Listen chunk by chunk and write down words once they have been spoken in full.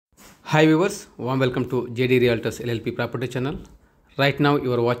Hi viewers, warm welcome to JD Realtors LLP property channel. Right now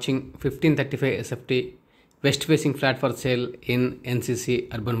you are watching 1535 SFT west facing flat for sale in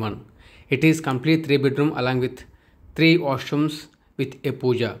NCC Urban 1. It is complete 3 bedroom along with 3 washrooms with a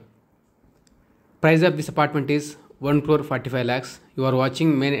puja. Price of this apartment is 1 crore 45 lakhs. You are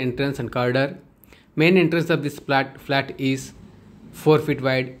watching main entrance and corridor. Main entrance of this flat is 4 feet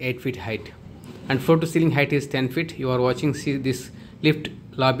wide, 8 feet height, and floor to ceiling height is 10 feet. You are watching see this lift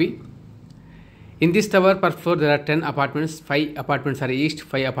lobby. In this tower per floor there are 10 apartments, 5 apartments are east,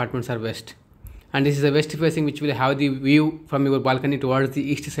 5 apartments are west. And this is a west facing which will have the view from your balcony towards the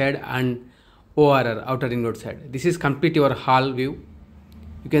east side and ORR, outer ring road side. This is complete your hall view.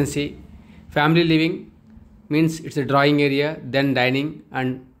 You can see family living means it's a drawing area, then dining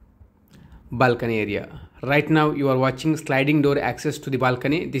and balcony area. Right now you are watching sliding door access to the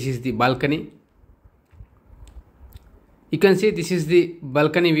balcony. This is the balcony. You can see this is the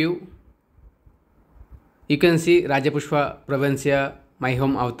balcony view. You can see Rajapushpa, Provincia, My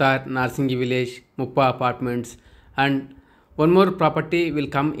Home Avatar, Narsingi Village, Muppa apartments, and one more property will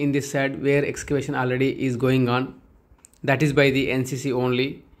come in this side where excavation already is going on. That is by the NCC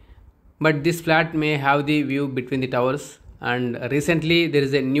only. But this flat may have the view between the towers, and recently there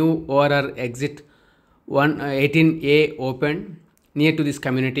is a new ORR exit 18A opened near to this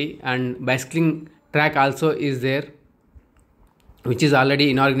community, and bicycling track also is there, which is already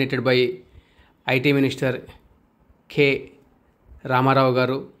inaugurated by IT Minister K. Ramarao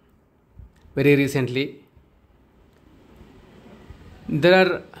Garu very recently. There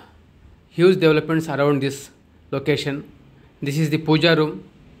are huge developments around this location. This is the puja room.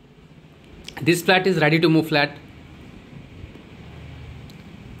 This flat is ready to move flat.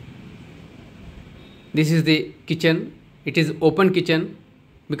 This is the kitchen. It is open kitchen.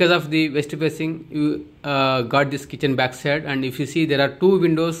 Because of the west facing, you got this kitchen backside, and if you see there are 2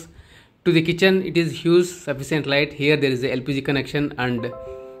 windows to the kitchen. It is huge, sufficient light. Here there is a LPG connection, and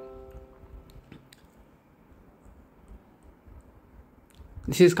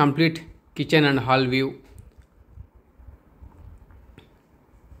this is complete kitchen and hall view.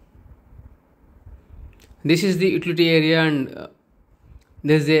 This is the utility area, and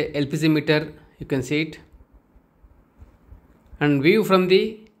there is a LPG meter. You can see it, and view from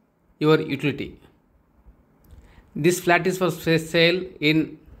the your utility. This flat is for sale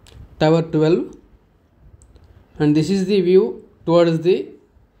in Tower 12, and this is the view towards the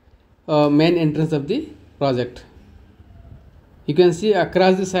main entrance of the project. You can see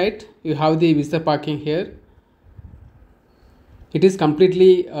across the site you have the visitor parking here. It is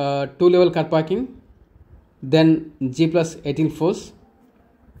completely 2-level car parking, then G+18 floors.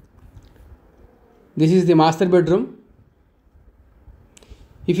 This is the master bedroom.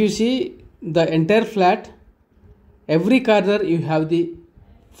 If you see the entire flat, every corner you have the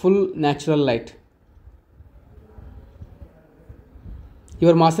full natural light.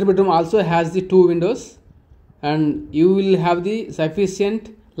 Your master bedroom also has the 2 windows, and you will have the sufficient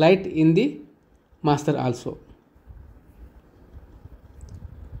light in the master also.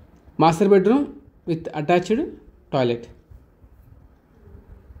 Master bedroom with attached toilet.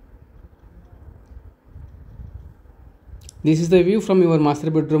 This is the view from your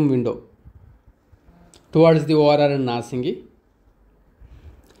master bedroom window towards the ORR and Narsingi.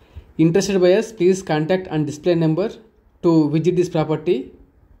 Interested buyers, please contact and display number to visit this property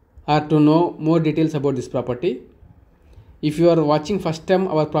or to know more details about this property. If you are watching first time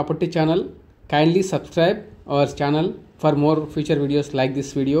our property channel, kindly subscribe our channel for more future videos like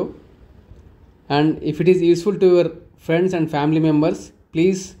this video. And if it is useful to your friends and family members,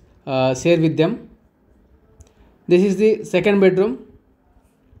 please share with them. This is the second bedroom,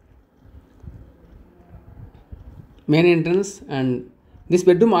 main entrance, and this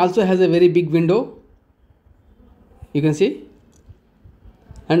bedroom also has a very big window, you can see,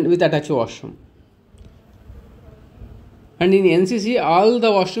 and with attached washroom. And in NCC all the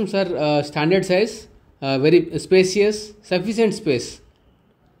washrooms are standard size, very spacious, sufficient space.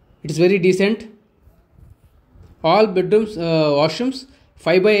 It is very decent. All bedrooms, washrooms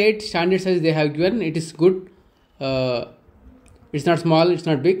 5/8 standard size they have given. It is good. It's not small, it's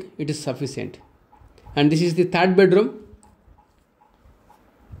not big, it is sufficient. And this is the third bedroom.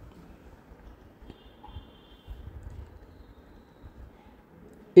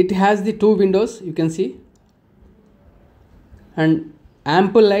 It has the 2 windows, you can see, and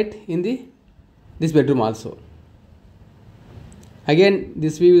ample light in this bedroom also. Again,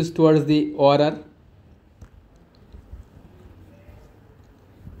 this view is towards the ORR.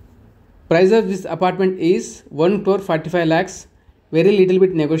 Price of this apartment is 1 crore 45 lakhs. Very little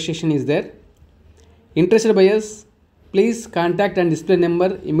bit negotiation is there. Interested buyers, Please contact and display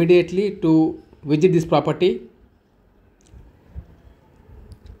number immediately to visit this property.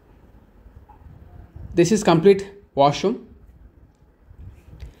 This is complete washroom.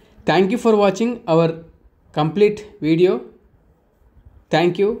 Thank you for watching our complete video.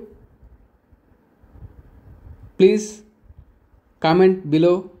 Thank you. Please comment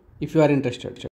below if you are interested.